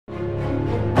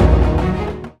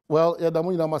Well, yeah, the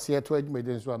money na must here to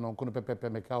admit so no kono pepe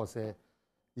meka say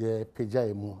ye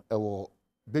pagya mu e wo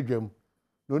Badwam.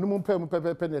 No ni mu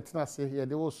pepe net na say ye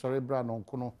de wo sorry bra no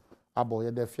kono abo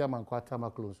ye de fiaman kwata ma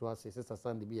close so say sister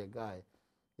Sandy be a guy.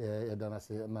 Yeah, dana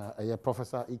say na ye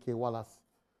Professor Ekow Wallace.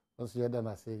 Also ye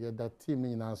dana say ye that team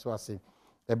ni na so say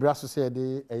e bra so say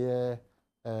de ye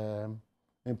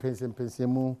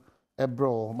Mpensenpensenmu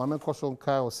ebro mama koso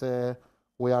nka say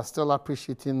we are still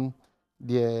appreciating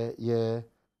the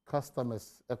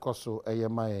customers ekoso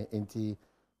my enti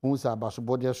who's about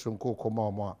body shunko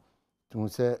koma to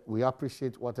say we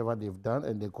appreciate whatever they've done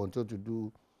and they continue to do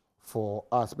for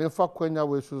us. Me fa kwenya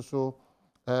we so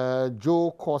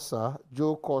Quansah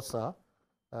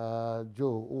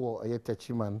Joe wo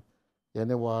Mfantsiman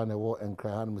yene wa na wo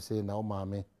enkra han say na o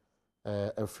maame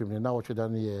efrim na wo tweda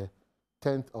no ye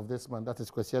 10th of this month, that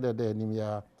is kwesi de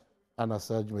animia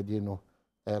anasa dwumadi no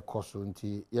koso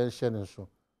nti yen hye ne so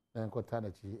na nkota na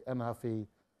chi na afei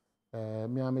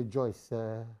Miami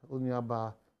Joyce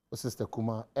onuaba o sister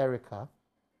kuma Erica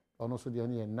ono so de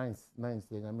ne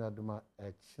 9th ye nyame adoma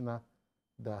china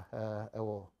da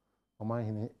ewo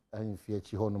omanhene anfie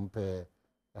chi honum pe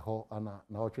ho ana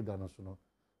na otweda no so no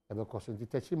ebe koso nti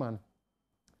Mfantsiman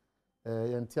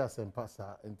yenti asempa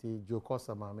sa nti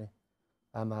Quansah mame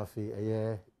ana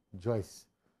afei Joyce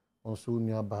onso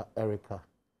nuaba Erica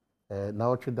na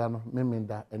otweda no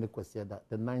memenda ene kwesi da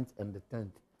the 9th and the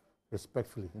 10th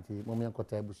respectfully nti momi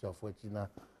ankota ebusuafo achi na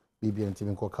bibia nti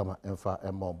nko kama emfa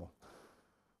emomo.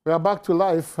 We are back to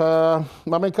life.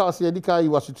 Mama Kasi edika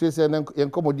you was trace en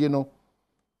komodie no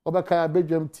obeka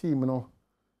Badwam team no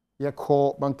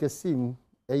Ekow Mpensenpensenmu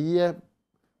a year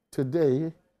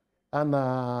today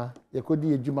ana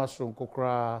yekodi ejuma so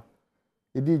nkokra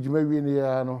edi ejuma wie ne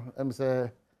ya no em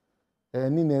se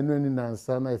ni na enu ni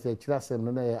nansa na ese kirasem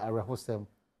no na ye arehosem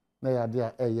na ya de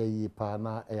a yi pa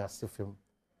na ya sefem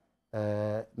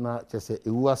na chese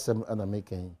ewu asem ana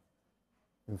meken.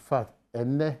 In fact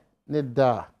enne ne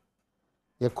da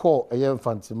Ekow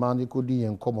Mfantsiman ikodi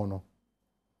yen komo no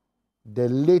the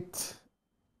late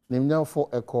nimnyamfo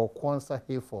Ekow Quansah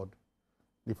Hayford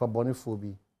the fabonifo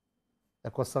bi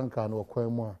sanka no kwan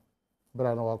mu a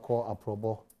bra na wakọ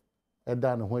aprobo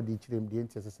eda ne ho adi kirem de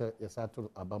nti se yesato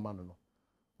abama no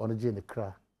ono je ne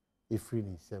kra efiri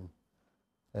ni sem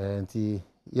nti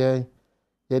ye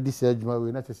di se adwuma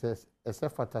we na se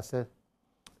fata se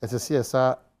se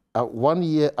esa 1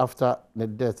 year after the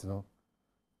death no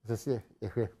se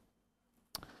ehwe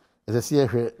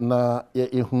na ye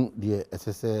ehu de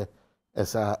se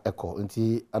esa Ekow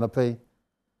nti anapai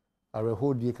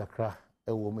arehodi kakra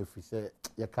ewo mefiri se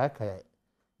ye kaaka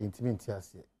intimi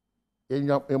ntiase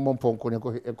enya emomponko ne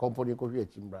ko company ko hwe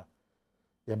achimbra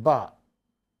ye ba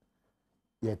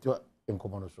ye to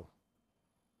enkomono so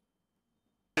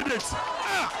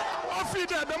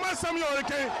Ophelia the man some your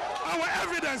our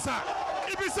evidence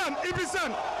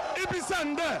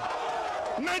ibisan there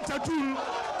 92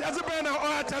 there's a banner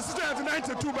or just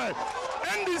 92 by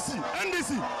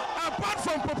NDC apart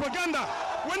from propaganda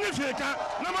when you shake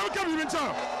na ma ka bi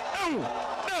ncha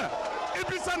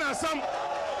ibisan asam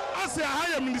as a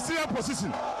higher ministerial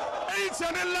position it's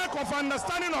a lack of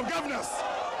understanding of governance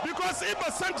because if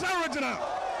a central regional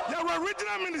you were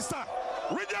regional minister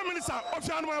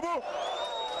Ophelia Mabo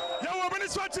you were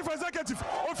minister chief executive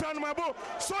Ophelia Mabo.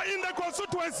 So in the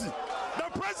constituency the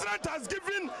president has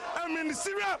given a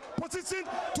ministerial position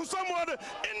to someone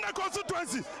in the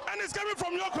constituency and it's coming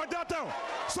from your town.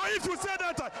 So if you say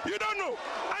that you don't know,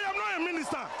 I am not a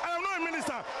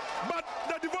minister, but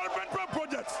the development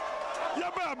projects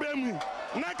Yaba Bemi,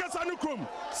 Nakasanukrum,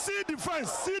 sea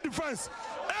defense, 8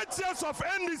 years of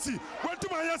NDC, went to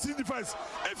my sea defense.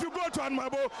 If you go to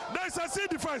Anmabo, there is a sea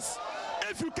defense.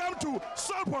 If you come to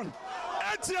Sopon,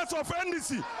 8 years of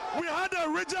NDC, we had a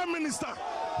regional minister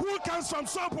who comes from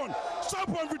Sopon,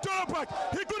 Victoria Park.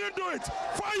 He couldn't do it.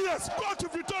 4 years, go to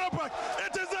Victoria Park.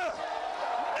 It is there.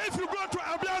 If you go to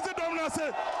Abiaze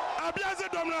Domnase,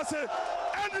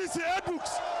 NDC head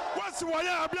books. What's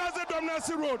Waya Abiaze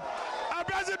Domnase Road?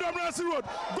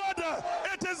 Go there.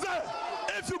 It is there.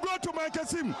 If you go to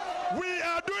Mpensenpensenmu, we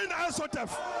are doing ASOTEF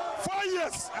 4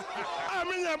 years. I'm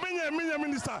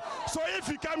minister. So if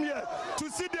you come here to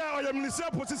sit there on your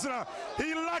ministerial position,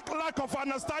 he lack of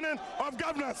understanding of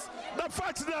governance. The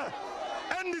fact that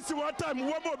NDC one time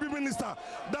one more be minister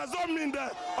does not mean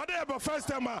that other about first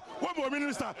time one more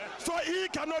minister. So he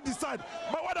cannot decide.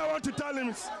 But what I want to tell him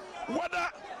is whether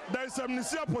there is a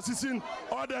ministerial position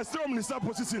or there is no ministerial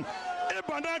position. In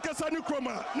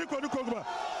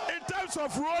terms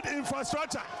of road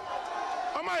infrastructure,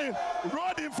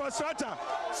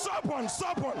 Sopon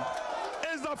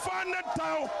is the funded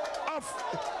town of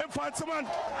Mfantsiman.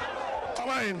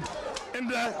 I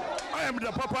am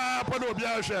the Papa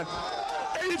Padobiasha.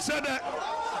 Each other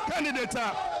candidate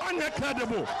on your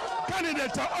credible.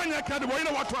 Candidate on your credible. You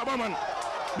know what, Abaman?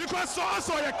 Because so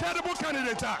also a credible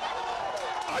candidate.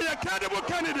 Are you credible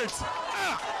candidates?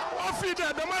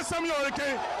 Ophelia Mensah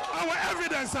Hayford, our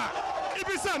evidence.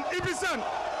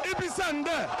 Ibisan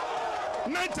there.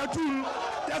 92.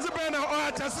 There's a banner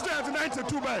or just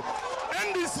 92 by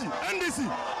NDC.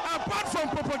 Apart from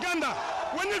propaganda,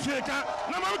 when you shake,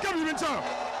 Namaka even talk.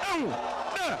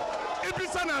 There.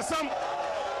 Ibisan has some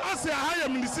as a higher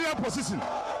ministerial position.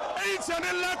 It's a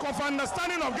lack of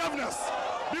understanding of governance.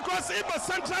 Because if a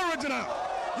central regional,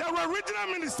 you are regional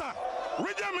minister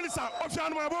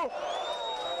Ophelia Mabo,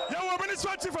 you are minister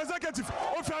chief executive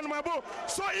Ophelia Mabo.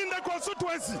 So in the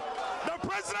constituency, the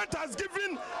president has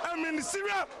given a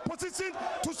ministerial position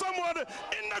to someone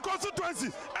in the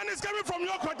constituency, and it's coming from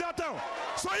your quarter town.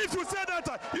 So if you say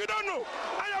that, you don't know.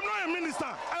 I am not a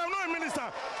minister,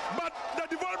 but the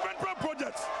developmental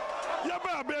projects.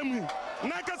 Yaba Bemi,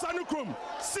 Nakasanukrum,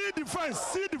 sea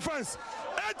defense.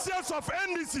 8 years of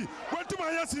NDC, went to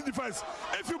my sea defense.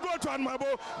 If you go to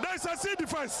Anmabo, there is a sea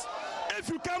defense. If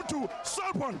you come to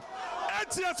Sopon,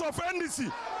 8 years of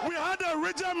NDC, we had a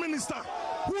regional minister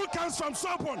who comes from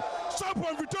Sopon,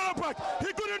 Victoria Park.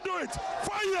 He couldn't do it.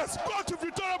 4 years, go to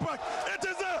Victoria Park. It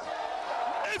is there.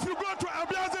 If you go to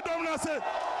Abiaze Domnase,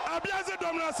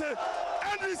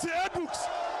 NDC Air books.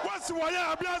 What's the way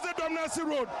Abiaze Domnase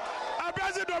Road?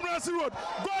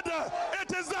 Go there.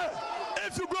 It is there.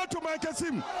 If you go to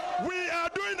Mpensenpensenmu, we are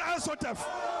doing ASOTEF.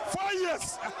 4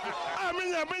 years. I'm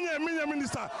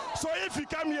minister. So if you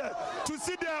come here to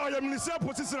sit there on your ministerial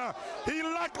position, he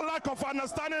lack of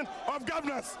understanding of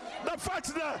governance. The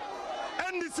fact that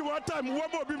NDC one time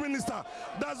one more be minister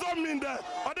does not mean that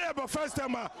other ever first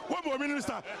time one more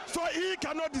minister. So he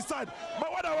cannot decide.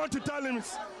 But what I want to tell him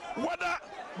is whether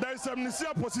there is a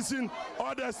ministerial position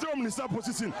or there is no ministerial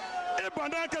position. In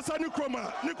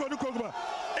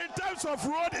terms of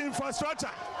road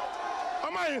infrastructure,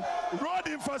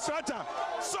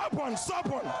 Sopon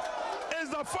is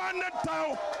the founded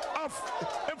town of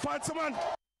Mfantsiman.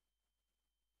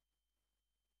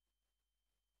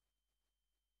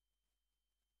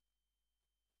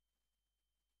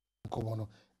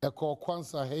 Ekow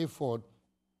Quansah Hayford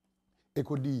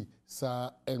Ekodi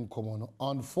sa enkomono.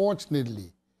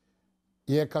 Unfortunately,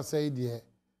 ye kasa idie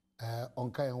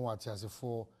onka en wati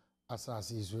asefo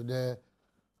asasi so there.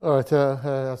 All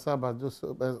right, about those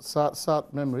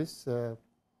sad memories.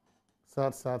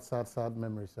 Sad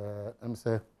memories. I'm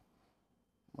say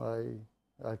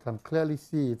I can clearly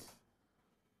see it.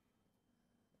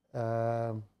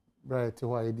 Right,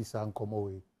 why it is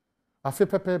uncommon. I feel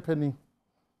penny.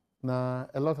 Now,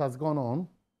 a lot has gone on.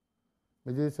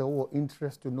 But there is a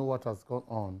interest to know what has gone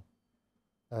on.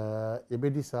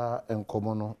 Ebedisa and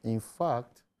Komono. In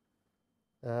fact,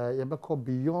 Yebeko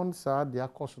beyond sa the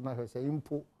akosuna has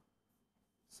impo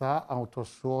sa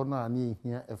autosona ni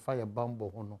here a fire bambo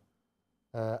hono.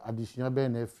 Additional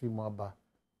ben a free maba.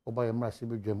 Oba Yamra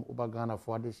Shibijum, Oba Ghana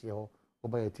for this year,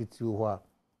 Oba Titu Hua,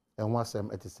 and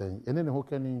Wasam at the same. And then who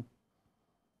can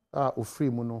free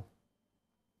muno.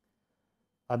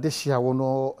 Adeshia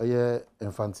wono ye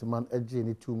Mfantsiman eje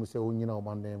ni tu mu se onyina o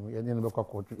manem ye ne bekwa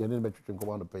kotu ye ne betwetwe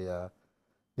nkomando pe ya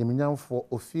ne minyamfo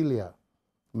Ophelia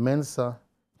Mensah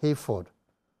Hayford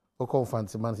oko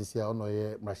Mfantsiman sisi a ono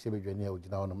ye mrahye a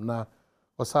ogina onum na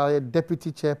osaye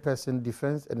deputy chairperson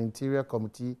Defense and Interior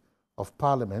Committee of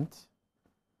Parliament,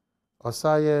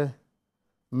 osaye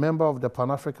member of the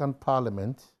Pan-African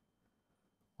Parliament,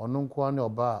 onunkwane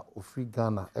oba ofri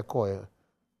Ghana Ekow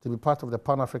to be part of the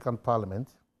Pan-African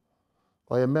Parliament,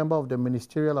 or a member of the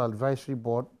Ministerial Advisory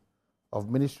Board of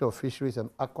Ministry of Fisheries and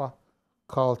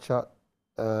Aquaculture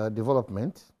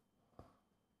Development,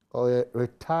 or a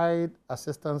retired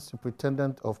Assistant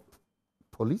Superintendent of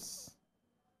Police,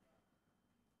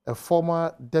 a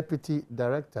former Deputy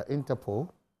Director, Interpol,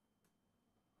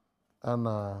 and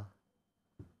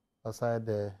aside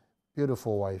the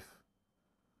beautiful wife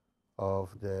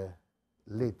of the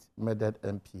late murdered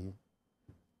MP,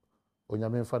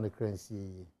 Onyame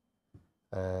Mfantsiman,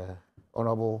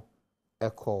 Honorable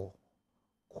Ekow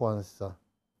Quansah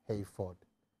Hayford.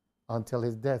 Until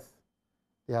his death,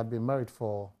 they had been married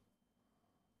for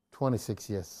 26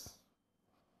 years.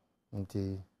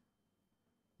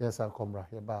 Yes, Alcomra,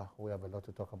 we have a lot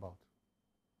to talk about.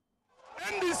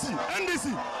 NDC,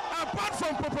 apart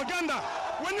from propaganda,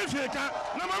 when you shake,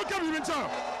 Namaka even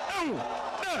talk.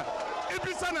 If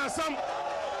it's an as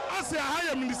a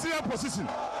higher ministerial position,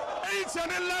 it's a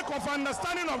lack of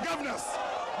understanding of governance.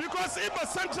 Because if a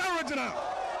central regional,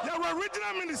 You are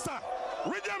regional minister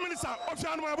Ophelia Mensah.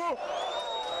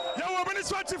 You are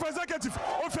minister chief executive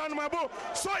Ophelia Mensah.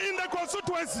 So in the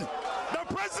constituency, the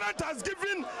president has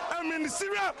given a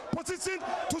ministerial position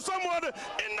to someone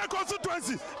in the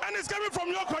constituency, and it's coming from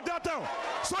your town.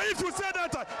 So if you say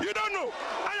that, you don't know.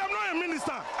 I am not a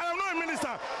minister.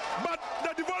 But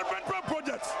the development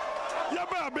projects,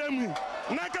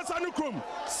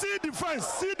 sea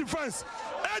defense.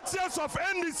 8 years of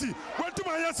NDC went to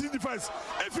my sea defense.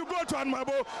 If you go to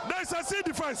Anmabo, there is a sea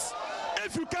defense.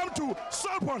 If you come to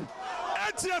Sopon,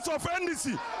 8 years of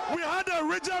NDC, we had a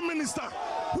regional minister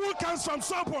who comes from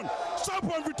Sopon,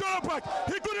 Victoria Park.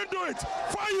 He couldn't do it.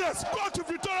 4 years, go to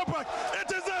Victoria Park.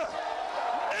 It is there.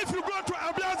 If you go to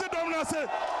Abiaze Domnase,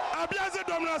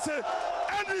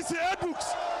 NDC 8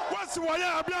 books. What's why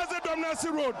Abiaze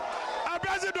Domnase Road?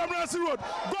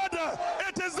 Go there.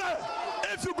 It is there.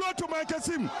 If you go to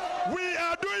Mpensenpensenmu, we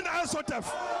are doing ASOTEF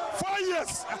 4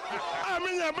 years. I'm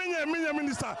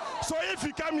minister. So if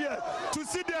you come here to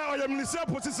sit there on your ministerial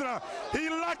position, he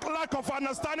lack of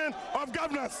understanding of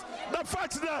governance. The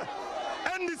fact that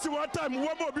NDC one time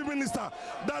one more be minister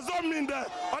does not mean that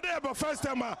other about first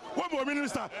time one more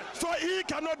minister. So he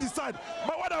cannot decide.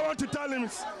 But what I want to tell him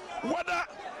is whether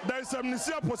there is a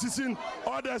ministerial position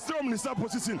or there is no ministerial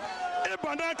position. In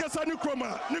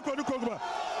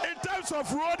terms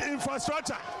of road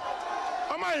infrastructure,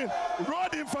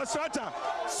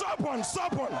 Sopon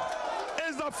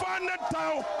is the funded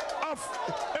town of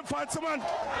Mfantsiman.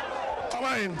 I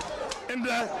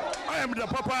am the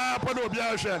Papa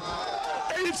Padobia.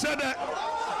 He said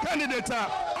candidate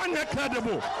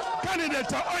uncredible.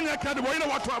 You know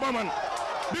what to man?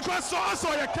 Because so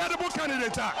also a credible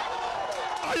candidate.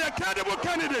 Are you credible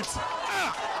candidates?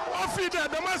 Ophelia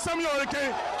the man Samuel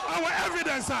our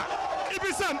evidence.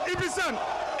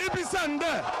 Ibisan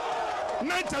there.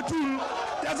 92.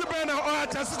 There's a banner or a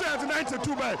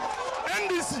 92 by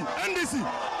NDC.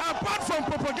 Apart from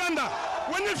propaganda,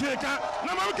 when you shake,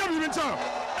 Namaka Vivitan.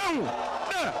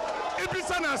 There.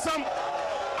 Ibisan has some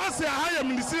as a higher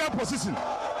ministerial position.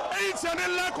 It's a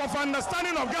lack of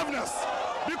understanding of governance.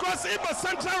 Because if a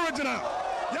central regional,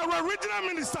 you are a regional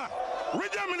minister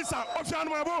Ophelia Mensah.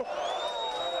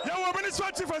 You are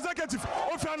minister chief executive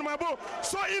Ophelia Mensah.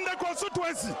 So in the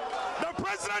constituency, the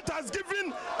president has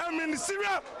given a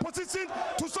ministerial position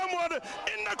to someone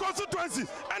in the constituency,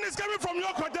 and it's coming from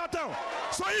your town.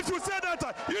 So if you say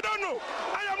that, you don't know.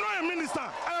 I am not a minister.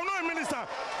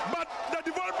 But the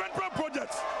development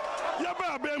projects,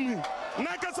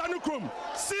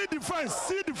 sea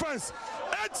defense.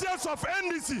 8 years of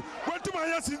NDC went to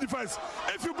my sea defense.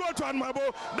 If you go to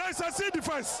Anmabo, there is a sea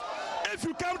defense. If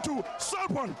you come to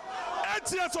Sopon,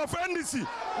 8 years of NDC,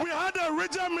 we had a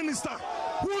regional minister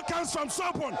who comes from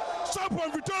Sopon,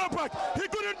 Victoria Park. He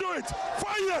couldn't do it.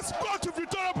 4 years, go to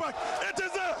Victoria Park. It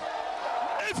is there.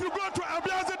 If you go to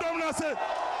Abiaze Domnase,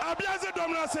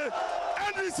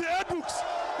 NDC 8 books.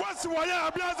 What's why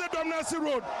Abiaze Domnase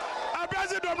Road?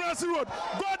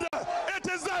 Go there. It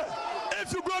is there.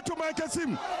 If you go to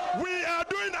Mpensenpensenmu, we are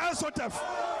doing ASOTEF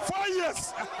 4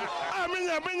 years. I'm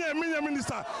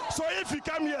minister. So if you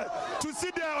come here to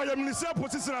sit there on your ministerial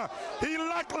position, he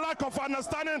lack of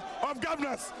understanding of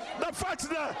governance. The fact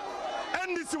that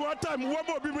NDC one time one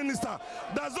more be minister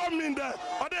does not mean that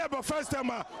other about first time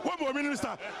one more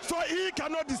minister. So he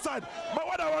cannot decide. But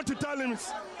what I want to tell him is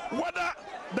whether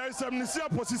there is a ministerial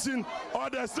position or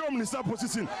there is no ministerial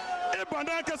position. In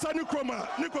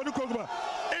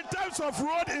terms of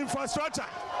road infrastructure,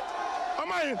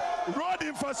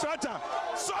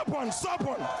 Sopon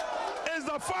is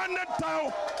the funded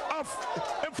town of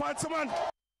Mfantsiman.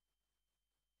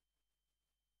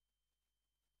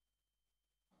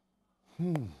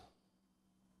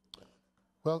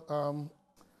 Well,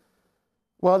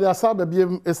 the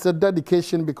Asab is a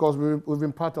dedication because we've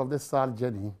been part of this sad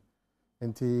journey.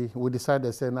 And we decided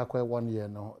to say, not quite 1 year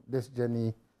now, this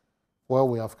journey where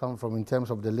we have come from in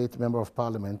terms of the late Member of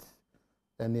Parliament,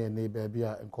 and baby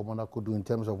and Commander could do in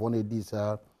terms of one of these,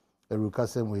 a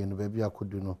Rukasem way in baby I could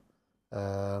do no,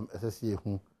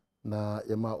 SSC, na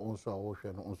Yama also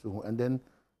ocean also. And then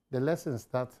the lessons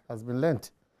that has been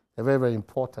learnt are very, very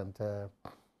important.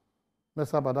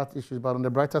 Mess about that issue, but on the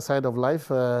brighter side of life,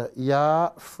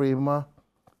 ya Frema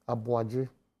Abuaji,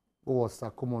 who was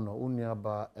Sakumono,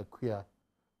 Unyaba Ekow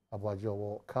Abuaji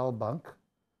or Cal Bank,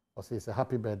 or say it's a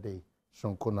happy birthday,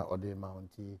 Shonkona or the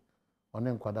Mountie. On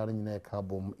them Quadari in a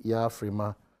carbon, ya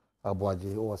Frema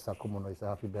Abuaji, who was Sakumono, it's a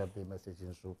happy birthday message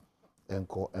in so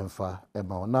Enko Enfa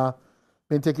Emma. Now,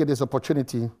 been taking this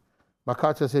opportunity,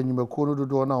 Makacha saying you may call to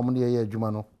do now,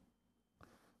 Jumano.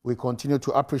 We continue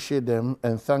to appreciate them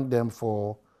and thank them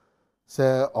for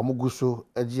se omuguso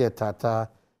eje tata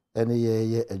ene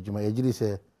ye adwuma yegiri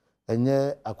se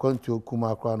enye akwantu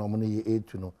kuma akra na omne ye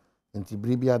etu no nti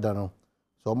biribia da no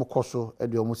so omukoso e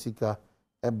de omusika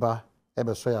eba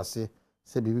ebe so yase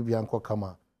se bibia nko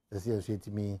kama se enso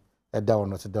etimi eda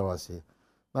wono se da wase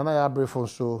nana ya brefo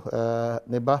so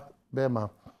ne ba bema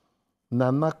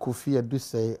nana Kofi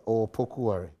Edusei o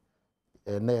Pokuware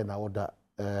na woda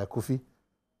Kofi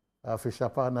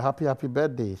Fishapa na happy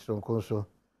birthday so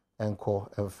enko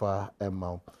emfa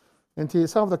emma nti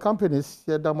some of the companies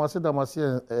here damasi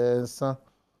ensa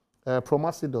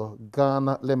Promasido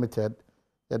Ghana Limited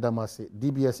yadamasi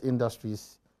DBS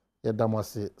Industries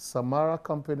yadamasi Samara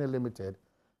Company Limited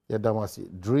yadamasi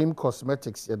Dream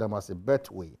Cosmetics yadamasi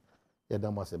Betway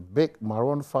yadamasi Big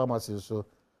Maroon Pharmacy so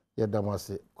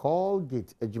yadamasi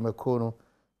Colgate Ejumekono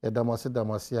yadamasi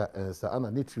ensa ana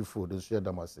Nutri Food so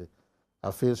yadamasi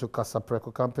afei so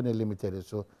Casapreco Company Limited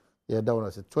so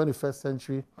yadamasi 21st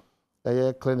Century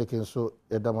clinic so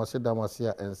yadamasi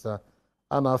ensa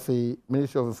ana afei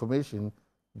Ministry of Information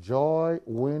Joy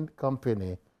Wind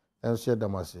Company enso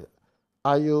yadamasi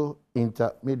Ayo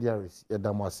Intermediaries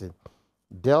yadamasi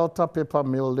Delta Paper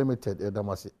Mill Limited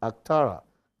yadamasi Actara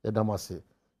yadamasi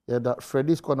yada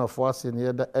Freddy's Corner Foasin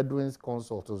yada Edwin's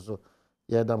Consult so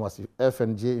yadamasi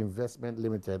F&J Investment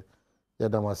Limited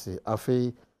yadamasi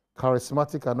afei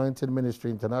Charismatic Anointing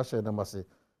Ministry International yadamasi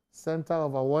Center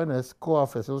of Awareness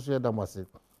Co-Office also yadamasi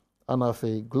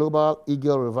anafi Global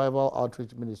Eagle Revival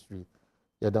Outreach Ministry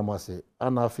yadamasi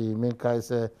anafi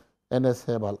minkai NS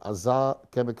Herbal Azar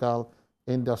Chemical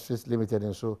Industries Limited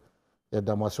and so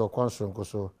yadamasi okwanso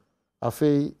so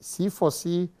afi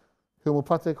C4C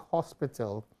Homeopathic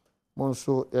Hospital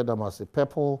monso yadamasi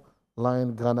Purple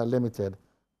Line Ghana Limited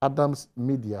Adams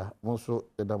Media monso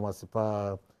yadamasi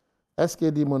pa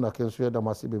SKD Monakenso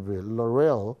yadamasi bebre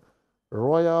L'Oreal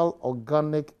Royal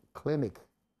Organic Clinic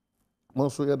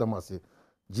monso yadamasi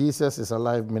Jesus is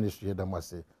Alive Ministry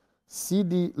yadamasi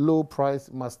CD Low Price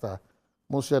Master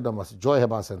monso yadamasi Joy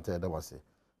Herbal Center yadamasi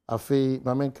afi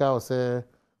mamenka ose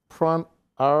Pran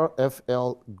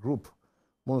RFL Group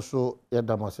monso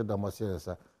yadamasi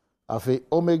yasa afi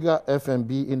Omega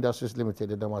FMB Industries Limited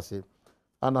yadamasi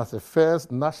anase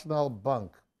First National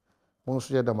Bank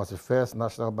monso yadamasi First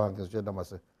National Bank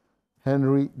yadamasi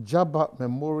Henry Jabba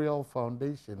Memorial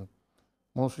Foundation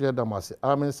monso yadamasi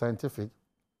Army Scientific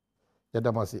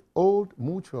yadamasi Old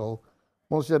Mutual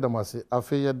monso yadamasi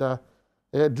afi yada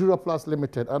Duraplus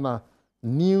Limited ana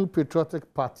New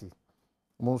Patriotic Party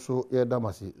monso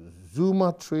yadamasi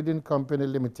Zuma Trading Company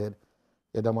Limited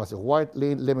yadamasi White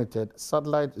Lane Limited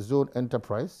Satellite Zone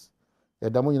Enterprise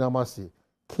yadamu yinamasi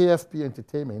KFP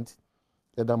Entertainment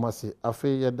yadamasi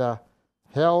afi yada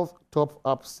Health Top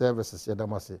Up Services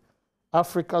yadamasi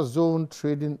Africa Zone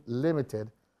Trading Limited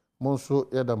monso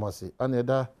yadamasi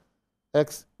aneda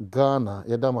ex Ghana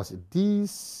yadamasi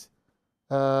this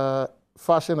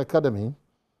Fashion Academy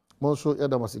monso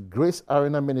yadamasi Grace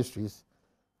Arena Ministries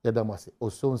yadamasi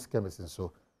Osons Chemist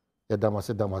so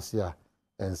yadamasi damasia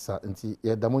ensa nti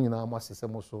yadamu nyina amase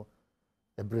semoso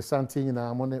ebresanti nyina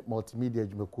amone multimedia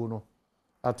djumekuno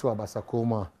atu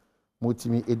abasakoma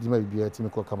mutimi edima bibia timi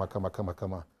ko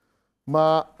kama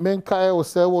ma menkae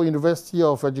osewo University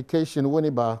of Education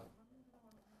Winneba.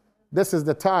 This is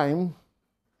the time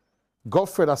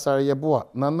Godfred Asariyeboa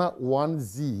Nana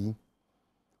 1Z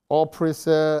all praise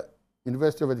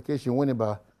University of Education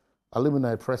Winneba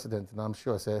alumni president and I'm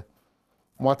sure say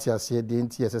Mwatia say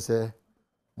DNT say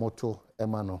moto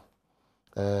emano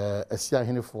esia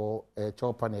hene for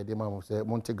chopa na de mamu say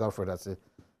Monte Godfred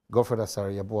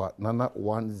Asariyeboa Nana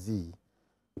 1Z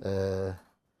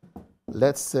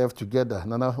let's serve together.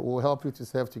 Nana will help you to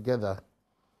serve together.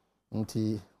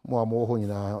 Nti mo ho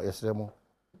nyina yesremo.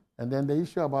 And then the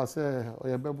issue about say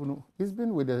Oyebebunu, he's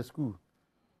been with the school.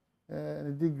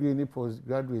 Degree ni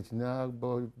postgraduate now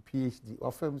about PhD.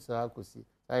 Ofem sa akosi.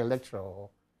 I lecturer.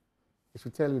 I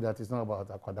should tell you that it's not about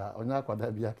akwada. Onya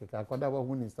akwada bia keka. Akwada wa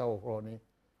hu ni sta wo horo ni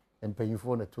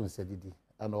empanyifo na tun sedidi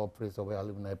and all praise of our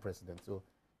alumni president. So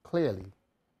clearly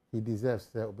he deserves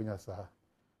obinya sa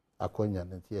akonya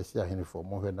nti yesi ahene for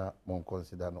mo hwena mo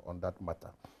consider no on that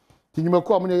matter.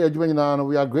 Tinyimako amunye yadwuma nyina no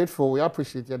we are grateful, we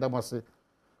appreciate yadamase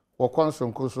wo Quansah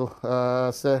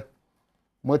nkoso say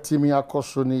motimi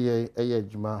akoso ni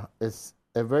yadwuma. It's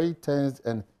a very tense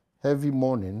and heavy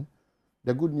morning.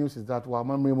 The good news is that wa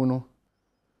mamremu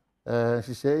no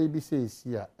she say ABC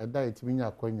sia eda etimi nya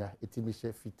akonya etimi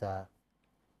she fita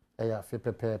eya fe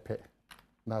pepepe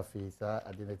na fe sa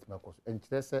adenetimi akoso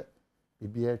enkyerese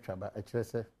bibia twaba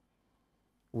ekyerese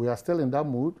we are still in that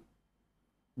mood,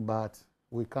 but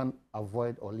we can't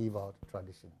avoid or leave out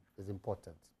tradition. It's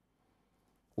important.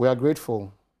 We are grateful,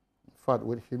 in fact,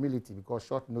 with humility, because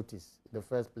short notice in the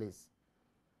first place.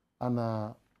 And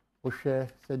we share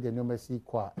said the mercy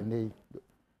qua and they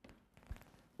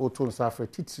suffer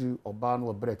titri or ban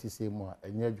or bread is more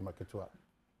and yet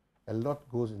a lot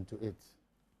goes into it.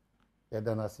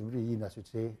 Then as you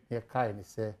say, here kind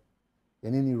say,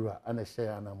 and any and a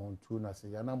share and a montuna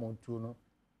say, and a montuno,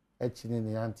 etching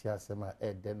in the anti-asema,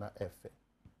 then a F.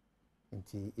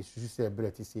 Inti isu se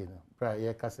breti se no pra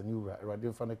ye kasa ni wura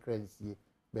radio fa na crazy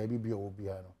baby bi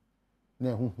obia no na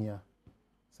ehu hia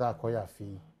sa akoya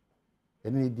afi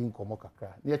eni di nkomo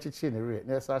kakra na ye chichi ne re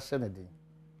na sa hye ne din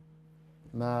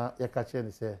na ye ka che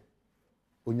ne se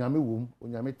onyame wom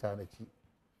onyame ta na chi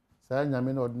sa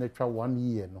nyame na odne twa 1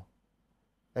 year no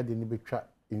e de ni betwa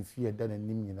mfi e da na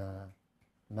nim nyina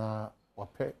na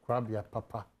wape krabia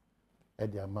papa e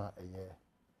de ama eye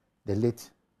the late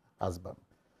husband.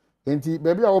 Enti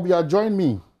baby I will be join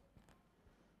me.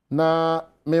 Na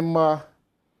member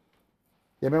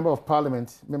the member of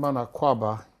parliament, member na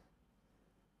Kwaba,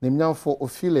 nimnyam for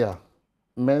Ophelia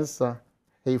Mensah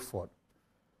Hayford.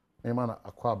 Member na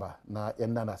Akwaba na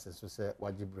yenda na senso se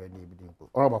wajibre ni bidinko.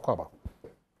 Ora Kwaba.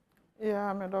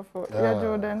 Yeah, me do for. Yeah,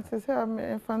 Jordan say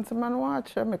Mfantsiman wa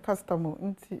che me customer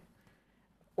nti.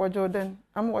 Wa Jordan,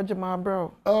 am waje ma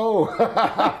bro. Oh.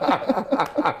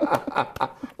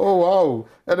 Oh wow,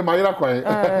 and my kwan.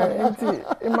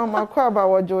 Inti mama Kwaba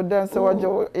wa Jordan so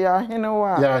waje ya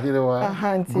hinewa. Ya hinewa.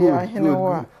 Ahanti ya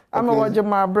hinewa. I'm waje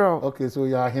ma bro. Okay, so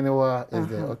ya hinewa is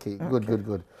there. Okay,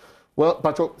 good. Well,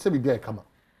 Pacho, say be come.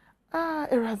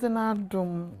 Erazena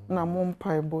Adom na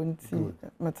mompai bonti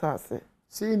metase.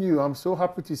 Seeing you, I'm so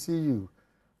happy to see you.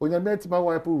 When you met my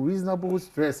wife, reasonable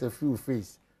stress a few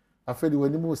face. I felt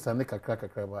when you moved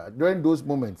kakra. During those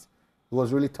moments, it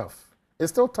was really tough.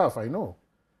 It's still tough, I know.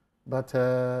 But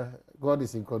God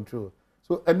is in control.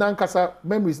 So, and then kasa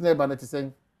memories never net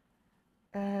saying.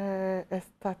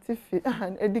 Estatifi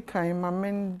and Edikai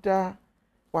Mamenda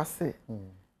wase.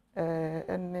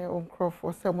 And uncroft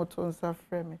was Semotonsa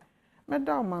frame.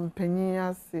 Madam Mpenyi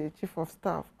as chief of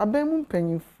staff. Abemu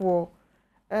Mpenyi for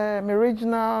my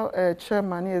regional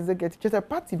chairman executive. Just a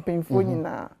party painful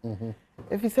na.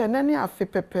 If he said any afe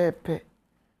pepe,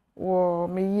 wo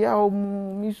me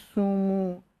yaomu, me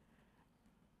sumu.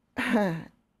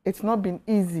 It's not been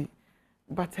easy,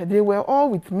 but they were all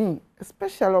with me,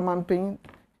 especially Mpenyi,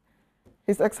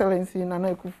 His Excellency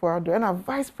Nana Akufo-Addo, and a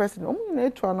Vice President. Omu na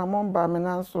etu anamomba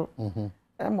menanso.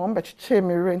 Momba chiche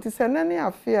me rent. He said any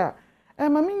affair.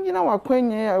 Mami ngina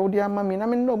wakwenye ya udi amami na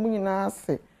mimi no mu nyina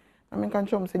ase. Na me kan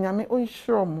chom se nyame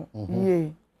onhiro mo.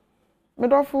 Ye.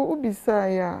 Medofo ubisa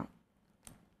ya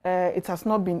it has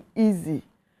not been easy.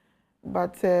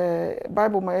 But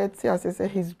Bible maeti as say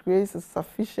his grace is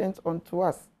sufficient unto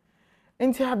us.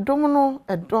 Enti adom no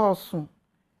edoso.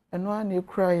 Eno an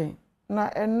crying. Na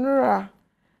enra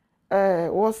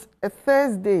was a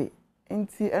Thursday.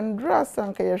 Enti endra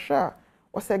sanka yesha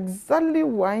was exactly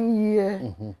 1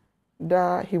 year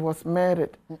that he was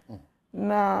married.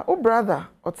 Na o brother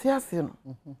otiase no.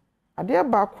 Ade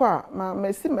ba kwa ma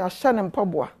mesi me ahya ne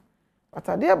mpaboa. But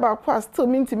ade ba kwa still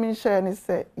mintimi share ni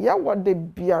say ya wode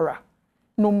biara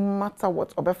no matter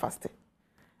what obe fast.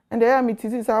 And there me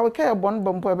titi say we care bon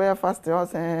bompo obe fast o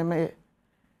say me.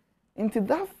 Into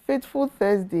that faithful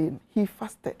Thursday he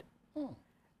fasted.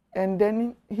 And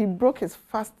then he broke his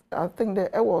fast. I think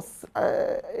that it was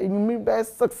in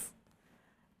 6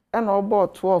 and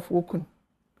about 12 wokun.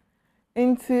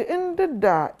 In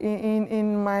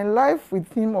my life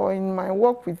with him or in my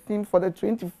work with him for the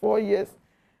 24 years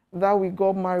that we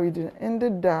got married,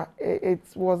 it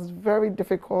was very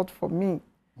difficult for me.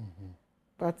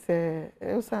 But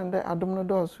also under Adom no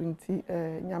do swinti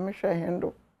nyame hwe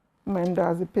hendo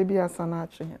menda ze pebi asana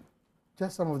ache.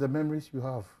 Just some of the memories you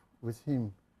have with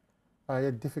him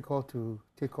are difficult to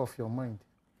take off your mind.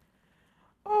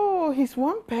 Oh, he's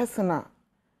one person.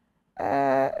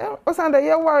 Osanda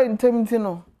ye were in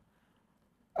Temtino.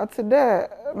 At there,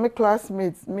 my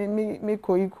classmates, me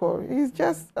co-equal. He's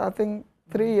just, I think,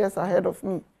 3 years ahead of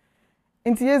me.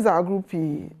 In years our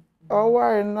groupie.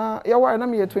 You were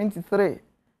me 23,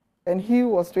 and he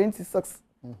was 26.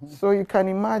 So you can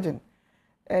imagine.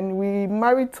 And we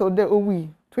married till the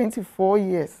 24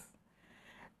 years.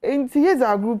 In years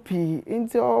our groupie,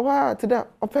 into our to the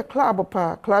upper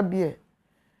club here.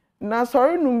 Na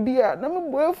sorry numbia na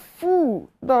me boy fool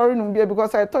sorry numbia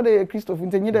because I thought they Christopher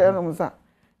ntenyi da no msa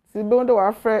si be wonder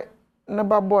wa frɛ ne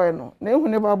ba boy no na ehu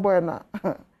ne ba boy na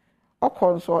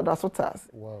okonso da sotas.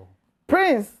 Wow.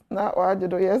 Prince na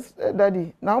wajedo yes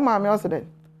daddy na o maame oseden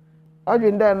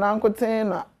adwenda na nkoten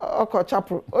na okɔ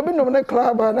chapel obi no ne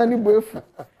club na ni boy fool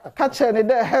ka che ne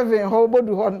da heaven ho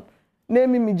bodu hon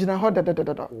name me jina ho da.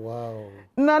 Wow.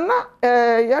 Nana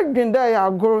ya gwenda ya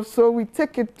agoro, so we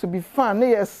take it to be fun.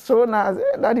 Yes, so na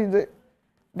that is it.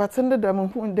 But under the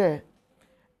moon there.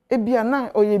 Ebia na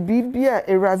oye bibia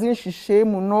erazin hihye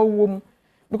mu no wom.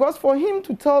 Because for him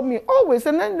to tell me always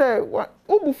and then the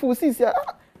obufu sisi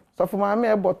so for my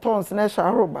me botons na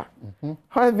sharoba.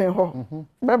 Heaven ho.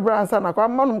 Be brands na kwa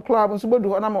manum club nso bodu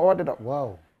ho na me ordered up.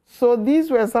 Wow. So these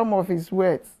were some of his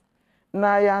words.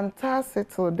 Na yanta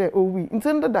settle there owi.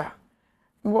 Intended that.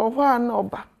 Mwa na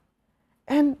oba.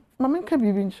 And mama can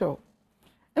be been show.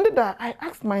 And that I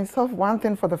asked myself one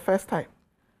thing for the first time.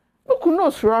 Look no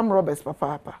Shram Roberts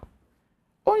papa.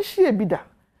 On she bida.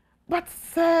 But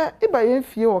sir, iba yen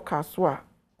fie o kaswa.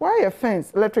 Why a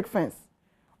fence, electric fence?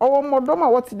 Our modoma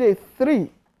what today 3.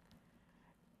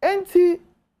 Enti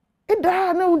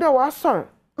ida no da wa sorry.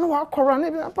 No wa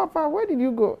korane papa, where did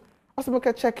you go? Also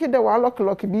make check it da wa lock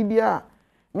bibia.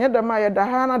 Nya da ma ya da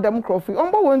ha na dem crofy.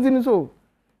 Ombo wonzi ni so.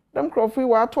 Dem crofy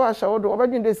wa to asha odo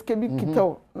obadwen de skebi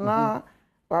kitao na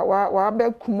wa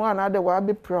be kuma na de wa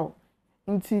be pro.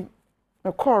 Nti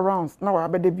na call rounds na wa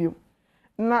be debut.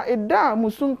 Na eda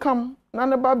musunkam na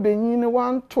ne ba benyi ne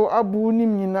wan to abu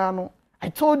nim nyina no. I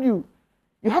told you,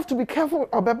 you have to be careful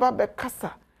obeba be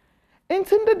kasa.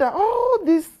 Intended that all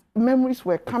these memories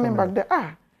were coming back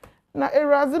there. Na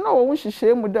erazi na wo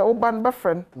hihye mu de oban ba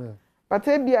friend. But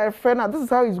be a friend, this is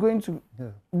how it's going to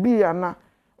be. And I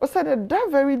said that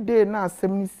very day now,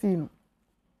 17.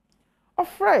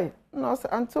 Afraid, no,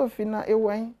 until Fina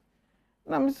away.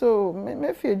 I'm so,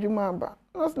 me fear you, Mamba.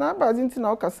 No, not by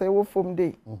Zintina say, wo from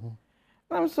day.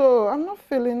 I'm so, I'm not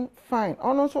feeling fine.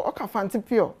 Oh, no, so, okay, fancy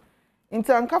pure.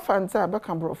 Into Anka Fanta, back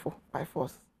and brofo by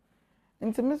force.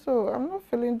 Into me, so, I'm not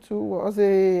feeling too, or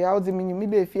say, I'll diminish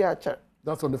maybe a fear.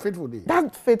 That's on the fateful day.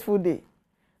 That fateful day.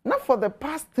 Not for the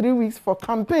past 3 weeks for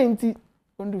campaign.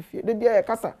 They be a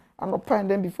casa and not find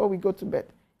them before we go to bed.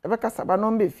 Ever casa, but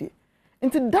no be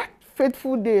into that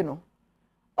fateful day, no.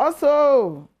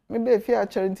 Also, maybe if you are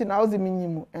charity now the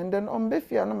minimum, and then on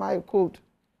Befi and my cold.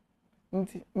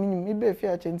 Maybe if you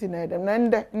are charity,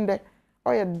 and then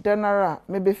or a denara,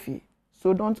 maybe fee.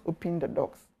 So don't open the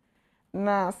dogs.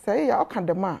 Now say, how can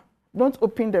the man don't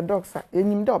open the dogs, sir? You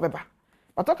beba.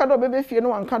 But talk about baby fear no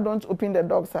one can don't open the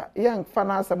dogs, sir. Young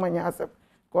finance money has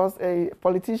because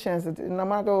politicians in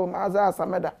Namago Maza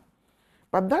Sameda.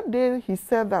 But that day he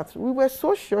said that we were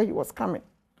so sure he was coming.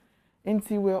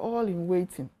 Until we were all in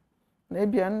waiting.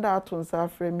 Maybe under Tunsa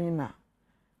Fremina.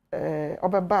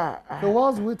 Obeba. So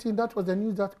was waiting, that was the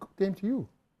news that came to you.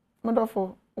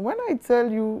 Wonderful. When I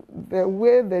tell you the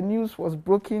way the news was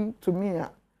broken to me,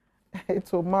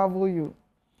 it will marvel you.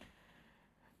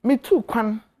 Me too,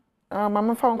 Kwan.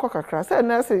 Mama found cockacra. Say,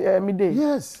 nurse, me day.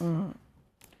 Yes.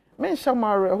 Me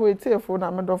shamara who is here for na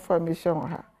me do for me show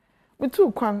her. Me too,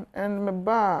 Kwan, and me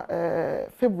ba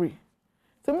February.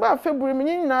 So ba February,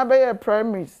 me na be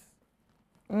primaries.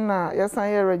 Na yes,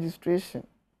 I registration.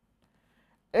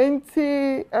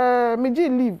 Enti me ji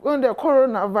leave on the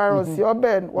coronavirus. Your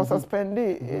Ben was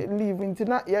suspended leave into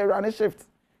not year run a shift.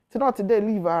 To not today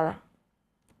leave ara.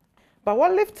 But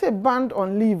what lifted band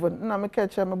on leave na me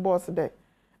catch my boss today.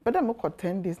 But then I got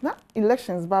 10 days. Now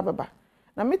elections baba.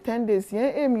 Now me 10 days.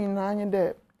 Yeah, me na nye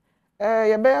de.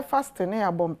 You better fasting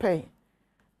ya Bompay.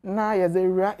 Now there's a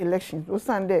real election. Those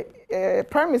Sunday.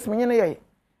 Promise me nye.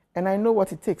 And I know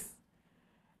what it takes.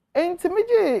 And to me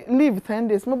leave 10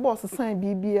 days. My boss assign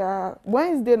BB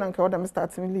Wednesday. Na nka me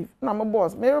start me leave. Now my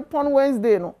boss. Me upon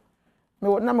Wednesday no.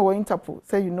 Me na me Interpol.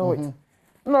 Say you know it.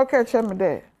 No catch me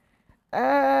there.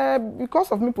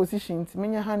 Because of my position,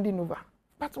 me handing over.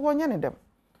 But one year them.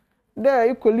 There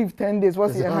you could live 10 days.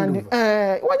 What's your handy? One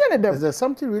year them. Is there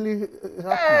something really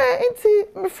happening?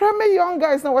 My friend, my young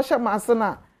guys now wash up my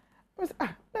son.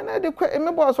 And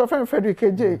my boss was friend Frederick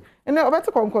KJ. And then about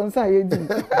to come concern you.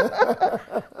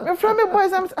 My friend, my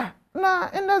boys, nah,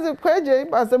 and there's a KJ,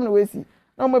 but some way see.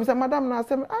 No, my madam, now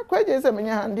say, KJ is a many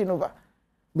handing over.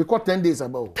 Because 10 days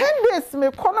about. 10 days,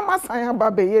 me corner my son,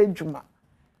 baby, Juma.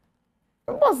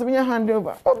 Boss, me hand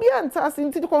over. Oh, be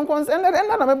antassin to the concons, and then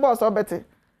my boss or better.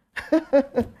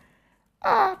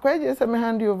 Quite just me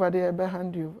hand you over there, be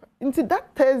hand you over. Into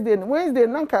that Thursday, Wednesday,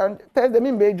 Nanka, Thursday,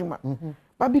 me Bejuma.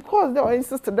 But because they were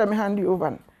insisted that me hand you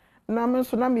over. Now, me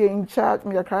so now me in charge,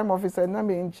 me a crime officer, now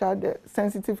me in charge the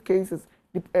sensitive cases,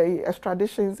 the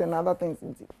extraditions and other things.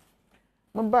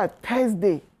 But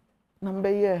Thursday,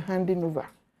 number year handing over.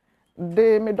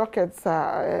 They me dockets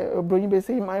bring me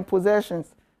say my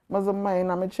possessions. Mazo mine,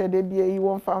 I'm a chair, they be a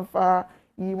won't fan far,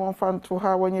 you won't fan to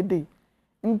her when you day.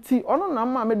 Nti ono na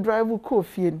ma me drive ko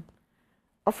fie.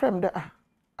 A friend there,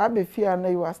 I be fear na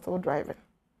you are still driving.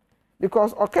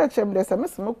 because okay chem dey say me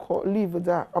se me call leave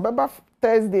there obeba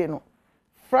Thursday no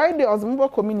Friday was me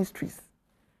work ministries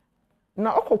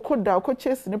na okoko da okọ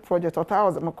chase ni project o ta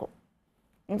was me call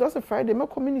nti so Friday me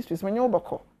call ministries me nyo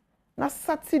bako na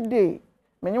Saturday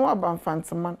me nyo aba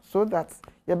Mfantsiman so that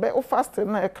you be o fast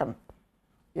na e kan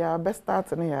ya be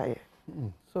start na ya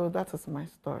so that is my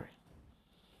story.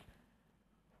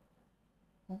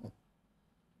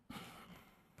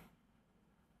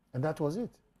 And that was it.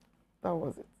 That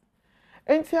was it.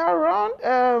 Until around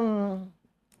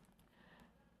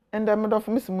and the middle of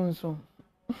Miss Munso.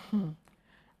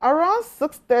 Around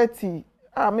 6:30,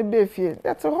 maybe a few.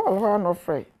 That's a whole round of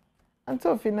fray.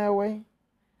 Until final way,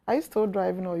 are you still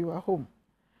driving or you are home?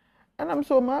 And I'm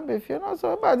so mad if you know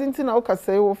so bad didn't know can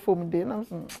say what for me day. And I'm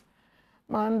saying,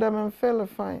 man, I'm fairly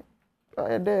fine.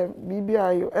 There,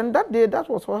 BBI. And that day, that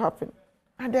was what happened.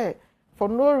 And there, for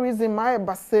no reason, my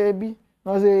basebi.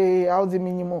 No say how the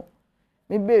minimum.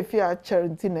 Maybe if you are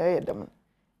charity na Adom.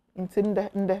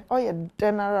 Intinde oh yeah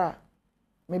general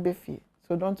maybe fee.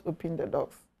 So don't open the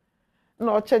doors.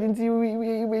 No charity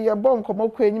we are born come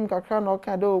up enyim kakra na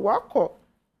oka do wako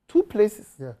 2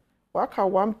 places. Yeah. Waka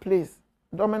 1 place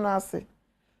dominance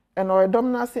and or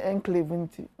dominance enclave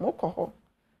nti moko ho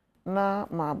na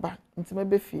maaba nti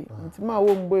maybe fee. Nti ma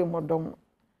wo mbo modom.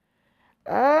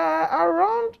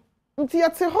 Around nti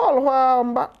yate hall ho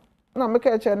mba na make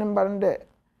a chairman barande.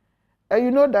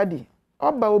 You know, Daddy,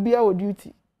 Oba will be our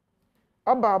duty.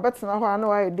 Oba, but now I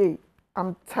know I day.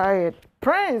 I'm tired.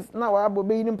 Prince, now I will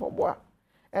be in Pobwa.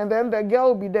 And then the girl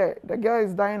will be there. The girl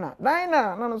is Dinah.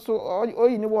 Dinah, no, so, oh,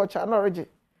 you know, watch, I know,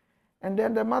 and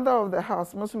then the mother of the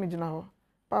house, Muslim Jinaho,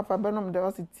 Papa Benham, there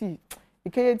was a tea.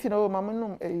 You can't know, Mamma,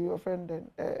 no, your friend,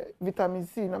 vitamin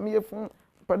C, na me phone,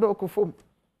 Padoko foam.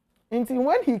 Until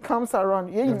when he comes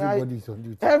around, everybody's on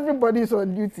duty. Everybody's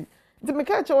on duty. To make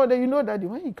catch order, you know that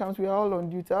when he comes, we are all on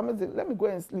duty. I'm say, let me go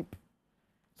and sleep.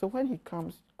 So when he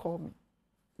comes, call me.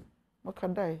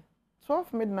 Makadai,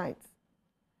 12 midnight.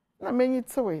 Na many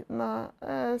way. Na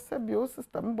Sebio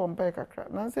sister mbomba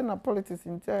kakra. Na say na politics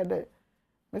in there.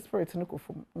 My spirit no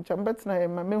kofum. Nchambet na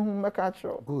ma mehu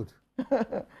makacho. Good.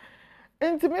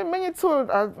 And to me many told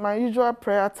at my usual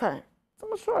prayer time. So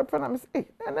I'm sure I pray and I say, hey,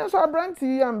 and then so I bring to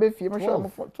you and Befi. I'm sure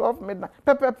I'm 12 midnight.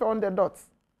 Pepper on the dots.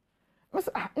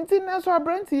 Inti na so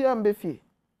abranti ya mbefi.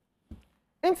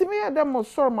 Inti me ya dem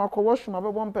so ma ko washroom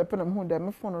abebon pepe na hu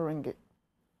dem phone ring.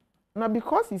 Na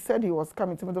because he said he was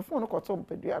coming to me the phone ko to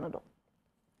mpedua no do.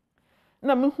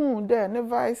 Na me hu there ne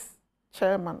vice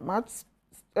chairman mat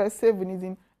saving is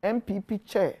in MPP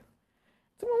chair.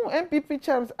 Ti mo MPP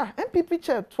chair MPP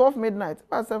chair 12 midnight.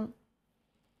 Asem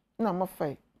na ma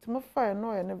fai. Ti ma fai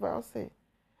no ya never say.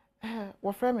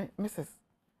 What friend me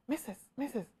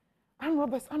Mrs. I'm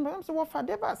Roberts. I'm so what for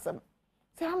debasem.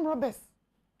 Say I'm Roberts.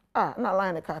 Na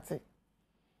line the car take.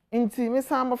 Inti me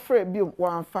say I'm afraid bi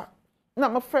wan fa. Na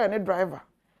my friend the driver.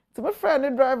 To my friend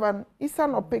the driver, he say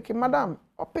no pick madam.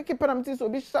 Or pick penalty so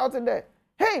be shouting there.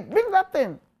 Hey, bring that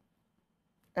thing.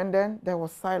 And then there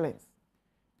was silence.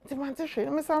 The man say,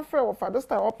 me say I'm afraid of this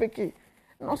time or pick it.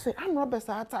 No say I'm Roberts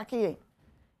attack you.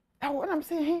 And when I'm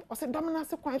saying hey, I say dominance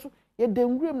Quansah. Ye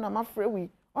dem room na my afraid we.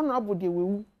 Honorable dey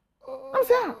we. I'm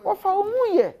saying, what for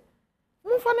who ye?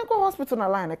 Mfantsiman hospital na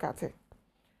line ekate.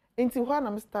 Until when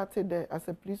I started there as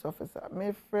a police officer,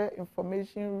 my fair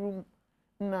information room,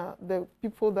 na the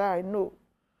people that I know,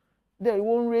 they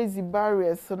won't raise the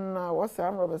barriers. So now, what's the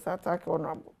Roberts attack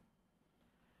honorable?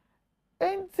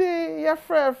 Until you're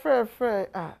fair.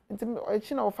 Until I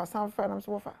chin off for some friend, I'm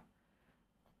so far.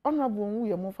 Honorable,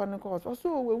 we are Mfantsiman hospital.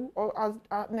 So, as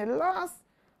the last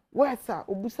words are,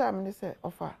 Obusa minister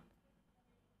offer.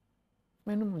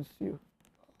 Menu monsieur.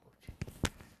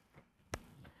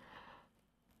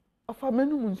 Ofa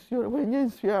menu monsieur, when you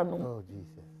swear no. Oh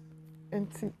Jesus.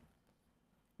 Enti.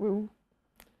 We.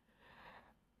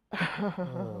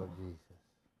 Oh Jesus.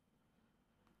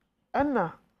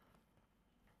 Anna.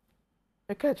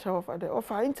 I catch her offer there.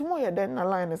 Offer into more than a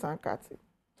line is ankati.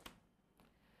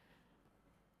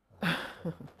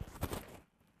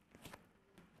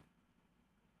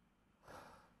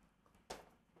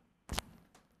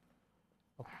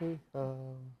 Okay.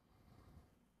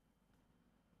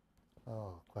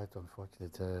 Oh, quite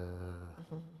unfortunate.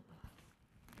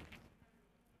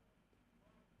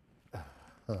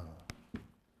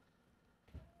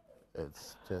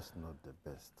 It's just not the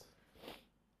best.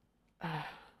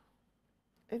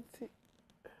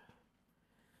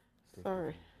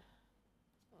 Sorry.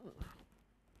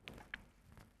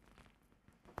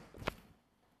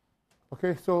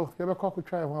 Okay, so you have a coffee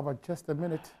try for about just a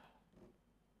minute.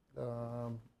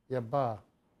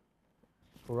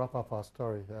 To wrap up our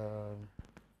story.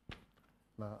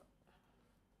 Now,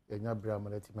 enya brama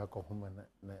na tima ko homa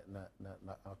na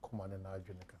akoma na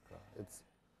adwene kakra. It's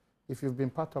if you've been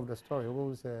part of the story,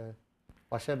 always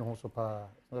washare no so pa,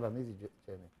 it's not an easy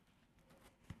journey.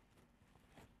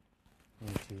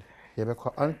 Okay.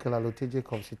 Yebeko Uncle Alote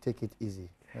Jacob, she take it easy.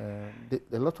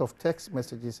 A lot of text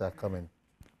messages are coming.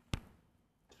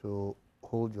 So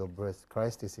hold your breath.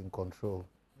 Christ is in control.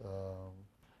 Hold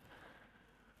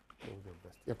your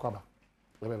breath. Yekwaba.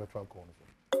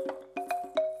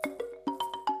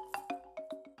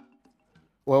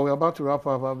 Well, we're about to wrap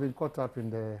up. I've been caught up in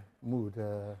the mood.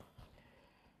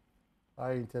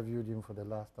 I interviewed him for the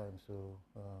last time, so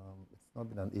it's not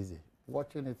been an easy.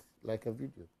 Watching it like a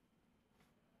video.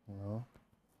 You know?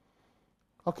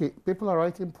 Okay, people are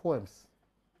writing poems.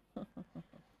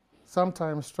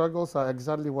 Sometimes struggles are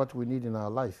exactly what we need in our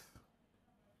life.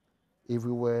 If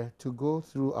we were to go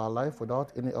through our life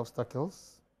without any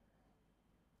obstacles,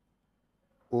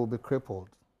 we'll be crippled.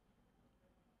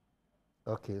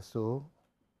 Okay, so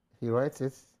he writes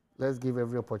it. Let's give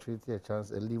every opportunity a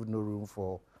chance and leave no room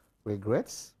for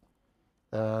regrets.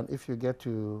 And if you get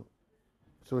to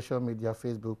social media,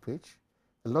 Facebook page,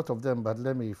 a lot of them, but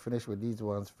let me finish with these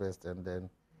ones first, and then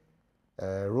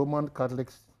Roman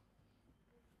Catholics.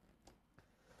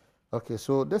 Okay,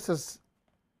 so this is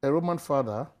a Roman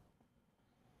father.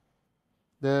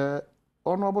 The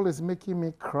Honorable is making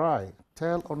me cry.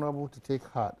 Tell Honorable to take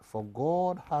heart, for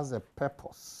God has a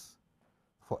purpose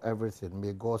for everything.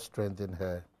 May God strengthen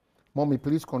her. Mommy,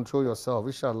 please control yourself.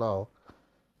 Inshallah,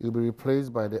 you'll be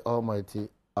replaced by the Almighty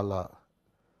Allah.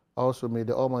 Also, may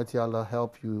the Almighty Allah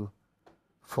help you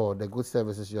for the good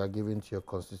services you are giving to your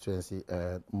constituency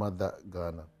and Mother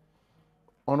Ghana.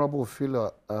 Honorable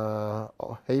Ophelia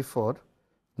Hayford,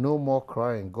 no more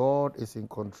crying. God is in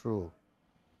control.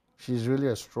 She's really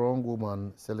a strong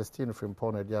woman. Celestine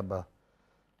Frimpone Diaba.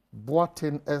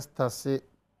 Boatin Esther say,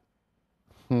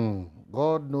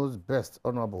 God knows best,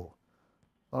 Honorable.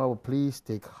 Honorable, please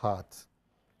take heart.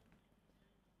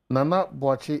 Nana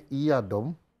Boachi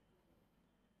Adom.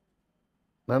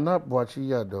 Nana Boachi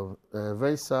Adom.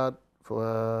 Very sad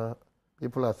for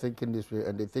people are thinking this way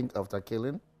and they think after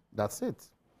killing, that's it.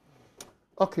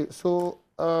 Okay, so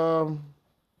I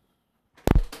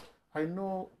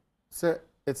know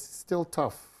it's still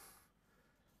tough,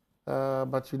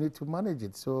 but you need to manage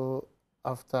it. So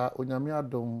after Onyame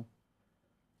Adom,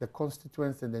 the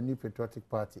constituents and the New Patriotic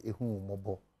Party,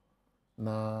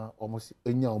 na almost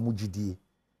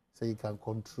so you can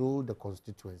control the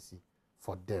constituency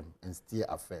for them and steer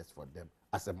affairs for them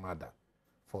as a mother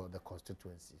for the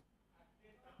constituency.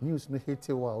 News no hate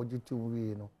you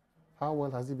know. How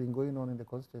well has it been going on in the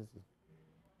constituency?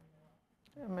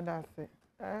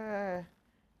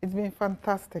 It's been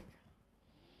fantastic.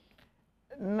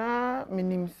 Na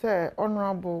minim say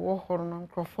Honorable wo hono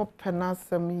nkrofo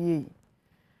penasem ye.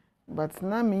 But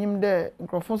na minim de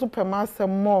nkrofo so penasem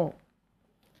more.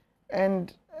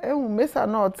 And Mr.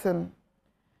 Norton,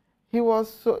 he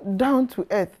was so down to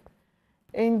earth.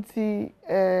 And the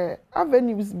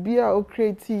avenues be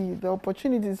creative, the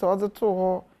opportunities also to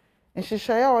her. And she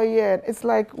share it's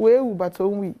like but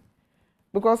we.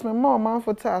 Because my mom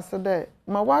for task that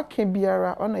my work can be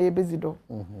on a busy door.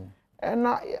 And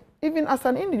even as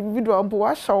an individual,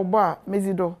 I shall bar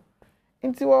mezido.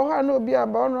 Into our no be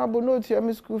about honorable note to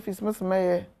your school fees, Miss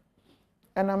Mayor.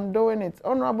 And I'm doing it.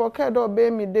 Honorable Kado Bay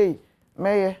me day,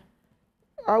 Mayor.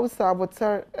 I was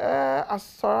saboteur.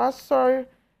 Sorry.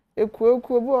 Ekow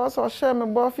also share me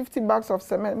about 50 bags of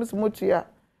cement, Miss Mutia.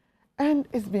 And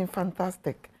it's been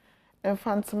fantastic.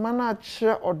 Mfantsiman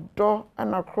chair or door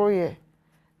and a croye.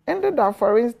 Ended up,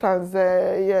 for instance,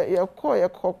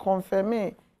 Ekow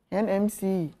confirming an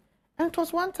MC. And it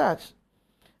was one touch.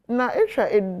 Now, it's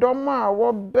a doma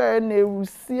what burn a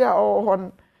Rusia or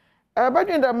on. But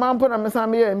in the man put a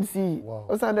Messami MC.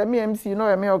 Or send me MC, no,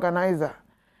 a me organizer.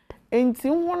 Ain't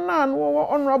one man,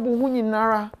 honorable Winnie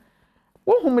Nara.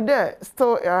 Whom there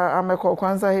still I'm a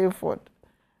Quansah Hayford.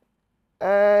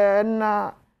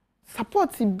 Na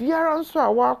support biara so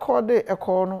a wa call the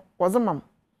Ekow no was a mam.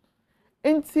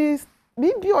 Enti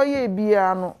bibi oye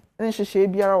biara no nhehye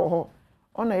biara wo ho.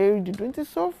 On a area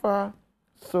so far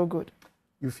so good.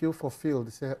 You feel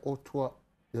fulfilled, say Otwa,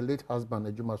 the late husband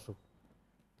Ejumaso.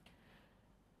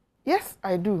 Yes,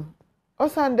 I do.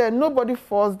 Also, and then nobody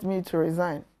forced me to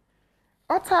resign.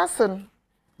 Otason.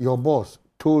 Your boss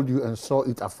told you and saw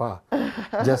it afar.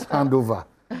 Just hand over.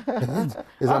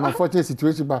 It's an unfortunate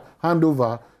situation, but hand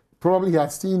over. Probably he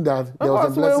had seen that there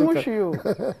was a blessing.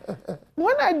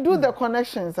 When I do the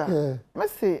connections, that's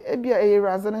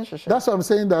what I'm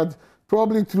saying, that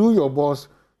probably through your boss,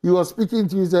 you were speaking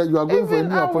to you, said you are going for a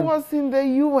new appointment. I was in the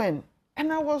UN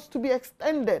and I was to be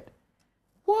extended.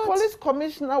 What? Police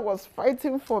commissioner was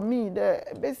fighting for me. The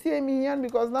BCM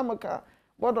because Namaka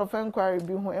board of inquiry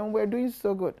and we're doing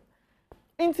so good.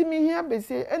 Into me here,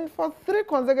 BC, and for 3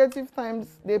 consecutive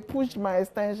times they pushed my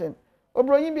extension.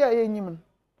 Obroni be a yenyim.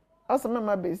 As a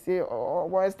member BC or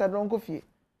was that don't go fee.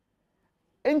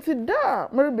 Into da,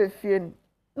 Mary Befien,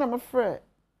 I'm afraid.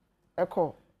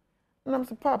 Ekow. And I'm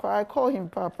so Papa, I call him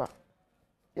Papa.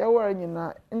 You're wearing you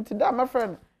now. Into that, my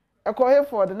friend. Ekow here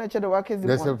for the nature of the work is the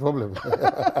There's a problem.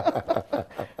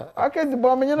 Okay, the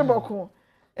bomb in the book.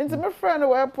 Into my friend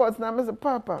who airports now, Mr.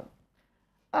 Papa.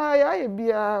 I be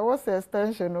a what's the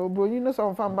extension? Oh, bro, you know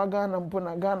some fan bagan and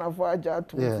puna Ghana for a jar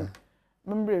to Yeah.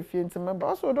 Remember if you into member.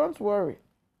 Also, don't worry,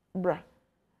 bra.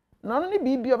 Not only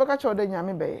be a catch or the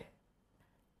yammy bay.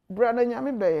 Brother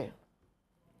yammy bay.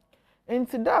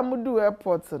 Into that Mudu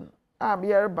airports and I'm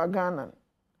here baganan.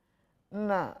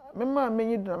 Na, memma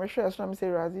me you do na share some say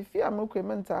razi fear am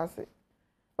equipment ase.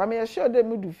 But me assure them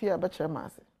me do fear but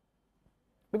chemase.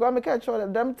 Because me catch all the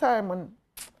damn time when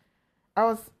I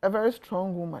was a very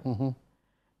strong woman.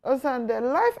 Also, and the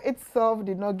life itself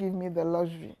did not give me the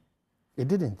luxury. It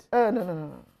didn't.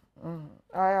 No.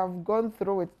 I have gone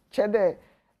through it. Chede,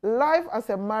 life as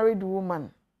a married woman.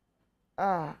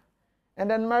 And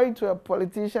then married to a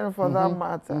politician for that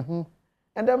matter.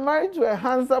 And then married to a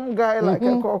handsome guy like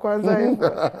Ekow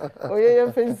Quansah. Oh,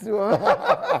 yeah,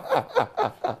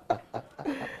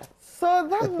 so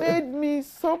that made me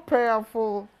so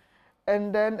prayerful.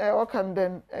 And then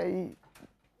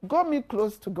got me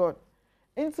close to God.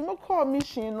 Into my call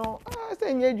mission, you know, I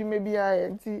say, yeah, you may be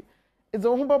it's a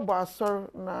humble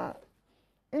basor na.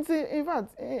 In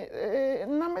fact,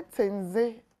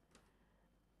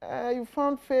 you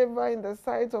found favor in the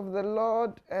sight of the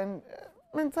Lord and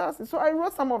mentality. So I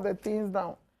wrote some of the things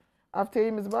down after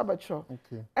him is Babacho.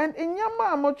 Okay. And in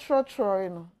Yama Amocho, you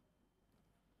know,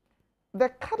 the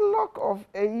catalog of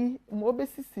a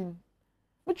Mobesisim,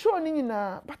 which one in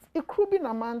but it could be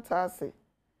a man tase.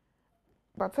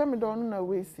 But tell me, don't know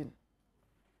wasting.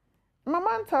 My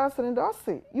man tase and they'll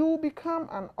say, you will become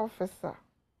an officer.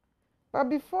 But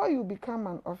before you become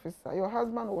an officer, your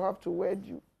husband will have to wed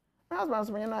you. My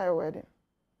husband's when you're wedding.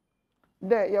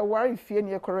 There, you're worried if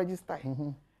you're register.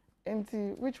 And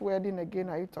which wedding again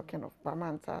are you talking of?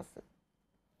 Pamantase.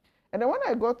 And then when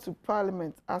I got to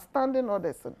Parliament, I standing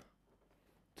orders.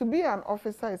 To be an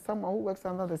officer is someone who works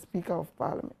under the Speaker of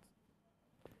Parliament.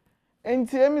 And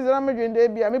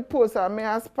I post I may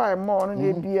aspire more on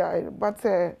the but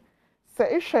say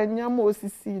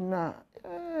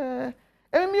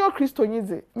na me o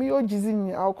Christianize, me o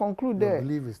Jesus, I'll conclude there.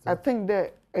 I think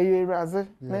there a raze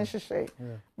mention.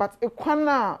 But a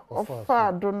kwana of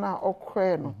far dona or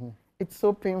queno. It's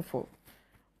so painful.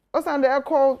 Also, and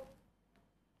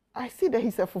I see that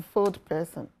he's a fulfilled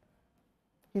person.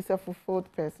 He's a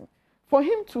fulfilled person. For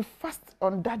him to fast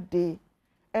on that day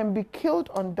and be killed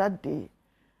on that day,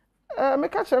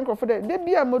 make a chunk of that. They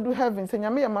be a modu heaven, say,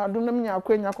 Yami,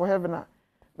 Yama, heaven.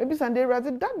 Maybe Sunday,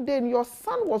 that day, your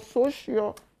son was so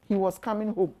sure he was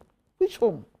coming home. Which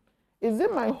home? Is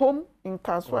it my home in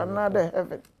Quansah, another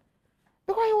heaven?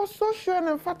 Because he was so sure and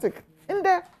emphatic. In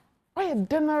there, why a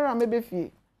denara maybe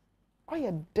fee? Why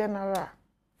a denara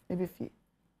maybe fee?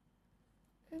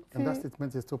 And that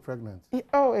statement is still pregnant. It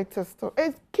is still.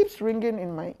 It keeps ringing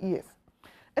in my ears.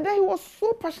 And then he was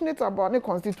so passionate about the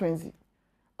constituency.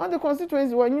 On the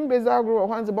constituency, when you bezagro or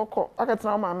once the boko, I can't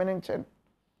my mention.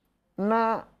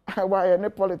 Na why any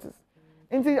politics.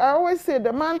 And I always say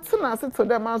the man I said to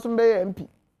them as MP.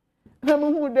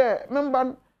 Who there,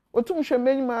 member, or two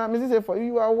Mrs. For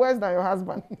you are worse than your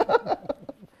husband.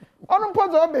 On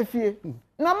pause all be fear.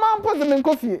 Na man pause them in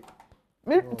coffee.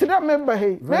 To that member,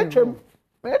 hey,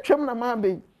 Metrum na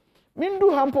mabe.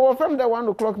 Mindu hampo from the 1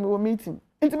 o'clock we were meeting.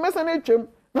 Into Messanachum,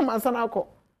 no man sanako.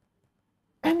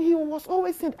 And he was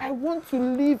always saying, I want to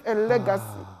leave a legacy.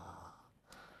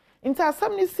 Into as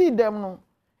somebody see them no,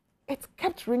 it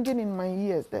kept ringing in my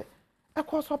ears that I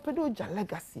was a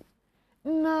legacy.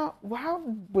 Now wow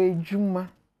Juma.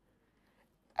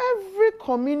 Every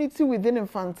community within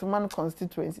Mfantsiman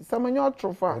constituency, some of your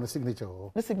trophy. The signature.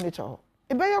 The signature.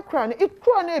 It be your crown. It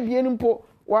crown a bienimpo.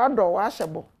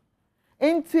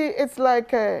 It's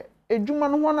like a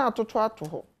Juman one out to try to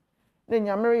hold. Then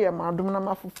you marry a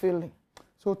madam fulfilling.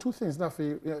 So, 2 things now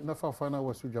for final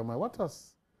was with Jama. What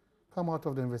has come out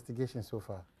of the investigation so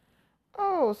far?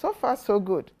 Oh, so far so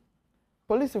good.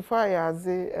 Police fire as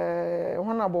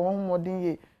one about one more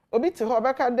than Obi to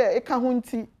Hobaka there, a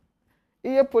kahunti.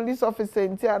 A police officer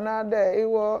in Tiana there, it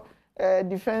was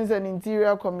Defense and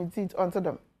Interior Committee onto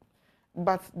them.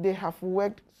 But they have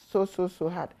worked so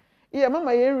hard. Yeah,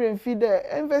 mama, you feed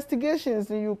the investigations.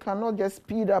 You cannot just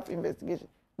speed up investigation.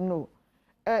 No,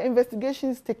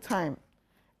 investigations take time,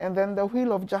 and then the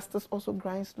wheel of justice also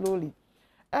grinds slowly.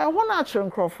 One actual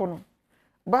microphone,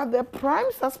 but the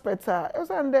prime suspect is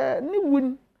under new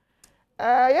win.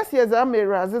 Yes, I'm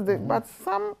a but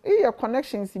some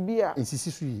connections be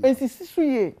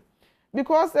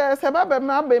because Sababa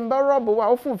Mabemba Robo,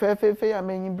 often fair,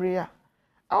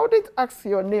 I wouldn't ask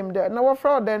your name there. Now,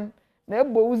 fraud then.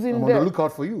 I'm on the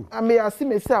lookout for you. I may see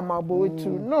me say my boy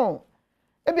too. No,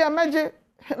 maybe I imagine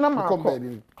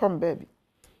come baby.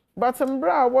 But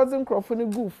I wasn't crossing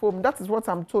good form. That is what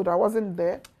I'm told. I wasn't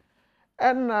there.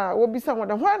 And will be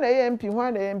someone when AMP,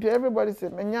 everybody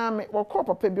said, Menyame, or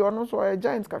copper baby or no, so a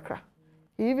giant kakra.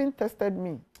 He even tested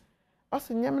me. I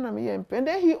said, Yamana me AMP. And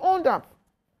then he owned up.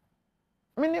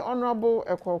 Many honorable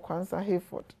Ekow Quansah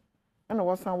Hayford. And I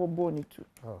was some born too.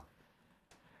 Oh.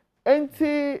 And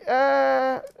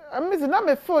I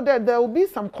mean, feel that there will be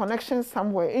some connection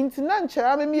somewhere. Into Nancha,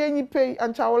 I mean, any pay,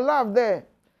 and I will laugh there.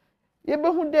 You be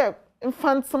who there,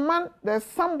 Mfantsiman, there's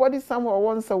somebody somewhere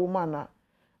wants a woman.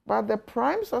 But the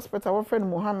prime suspect, our friend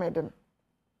Mohammed,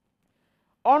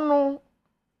 ono,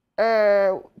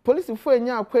 police for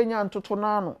nya kwenya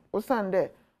ntotonano,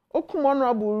 osande, okum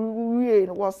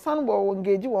honorable was son will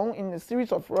engage one in a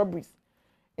series of robberies.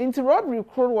 Into robbery,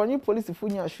 when you police for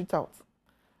nya shootout.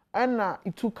 And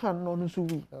it took an no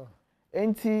we.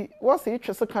 And he was a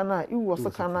chesakana, it was a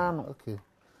canano. Okay.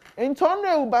 And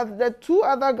Tonne, but the two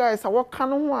other guys are what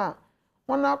canwa.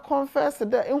 One I confess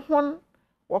that in one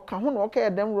what can one okay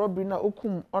them robbery na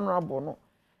okum honorable no.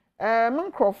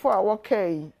 Crawford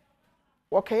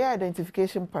what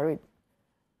identification parade.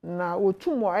 Now we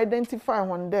two more identify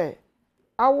one day.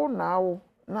 I will now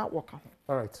not work.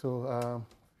 All right, so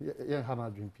yeah, Hannah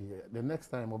Dream P. The next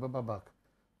time we'll be back.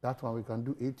 That one we can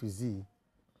do A to Z,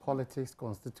 politics,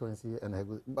 constituency,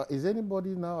 and but is anybody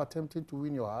now attempting to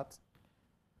win your heart?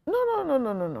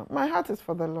 No. My heart is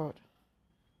for the Lord.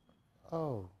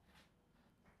 Oh.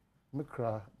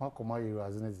 Mikra,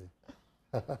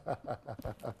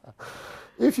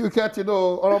 if you care to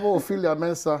know, Honorable Ophelia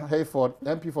Mensah Hayford,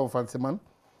 MP for Mfantsiman,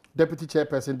 Deputy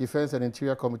Chairperson, Defense and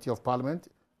Interior Committee of Parliament,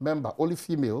 member, only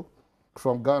female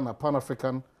from Ghana,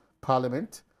 Pan-African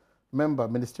Parliament, member,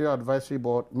 Ministerial Advisory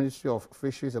Board, Ministry of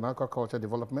Fisheries and Aquaculture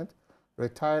Development,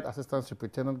 retired Assistant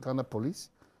Superintendent, Ghana Police,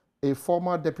 a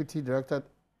former Deputy Director,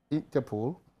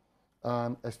 Interpol,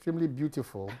 and extremely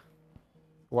beautiful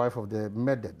wife of the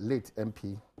murdered late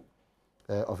MP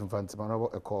of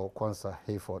Mfantsiman, Ekow Quansah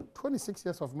Hayford. 26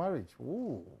 years of marriage.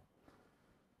 Ooh.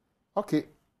 Okay,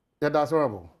 yeah, that's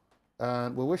honorable.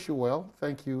 And we wish you well.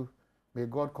 Thank you. May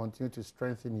God continue to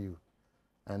strengthen you.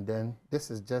 And then this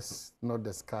is just not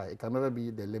the sky. It can never be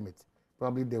the limit.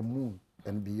 Probably the moon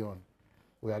and beyond.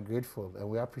 We are grateful and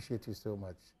we appreciate you so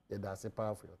much. Yeah, that's a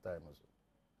power for your time also.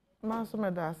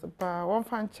 That's a power. One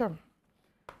fan chum.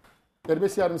 The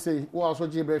best Adam say, "Oh, also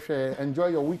enjoy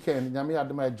your weekend." Nyame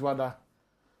adama adwada.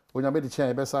 Onyame de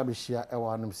chen be sa be hia e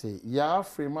wa anum say, "Ya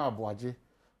free ma aboaje.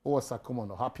 O sakomo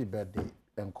no happy birthday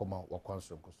and come on wa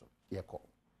kwanso nkoso." Yeko.